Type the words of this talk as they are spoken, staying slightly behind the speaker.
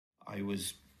I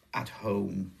was at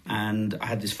home and I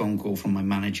had this phone call from my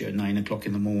manager at 9 o'clock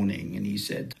in the morning, and he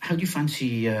said, how do you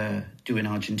fancy doing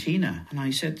Argentina? And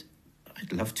I said,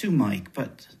 I'd love to, Mike,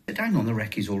 but hang on, the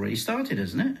recce's already started,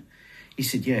 hasn't it? He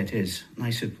said, yeah, it is. And I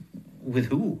said, with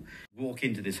who? Walk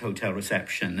into this hotel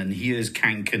reception and here's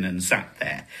Kankkunen sat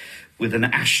there with an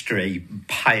ashtray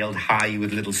piled high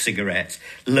with little cigarettes,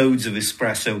 loads of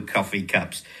espresso coffee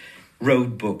cups,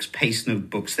 road books, pace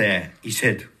notebooks there. He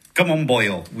said, come on,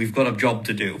 Boyle, we've got a job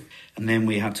to do. And then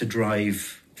we had to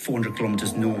drive 400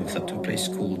 kilometres north up to a place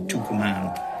called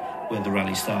Tucumán, where the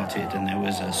rally started, and there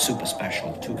was a super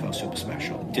special, two-car super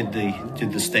special. Did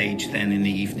the stage then in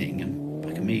the evening, and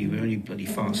look at me, we're only bloody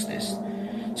fastest.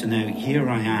 So now here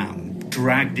I am,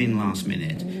 dragged in last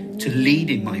minute to lead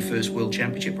in my first World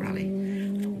Championship rally.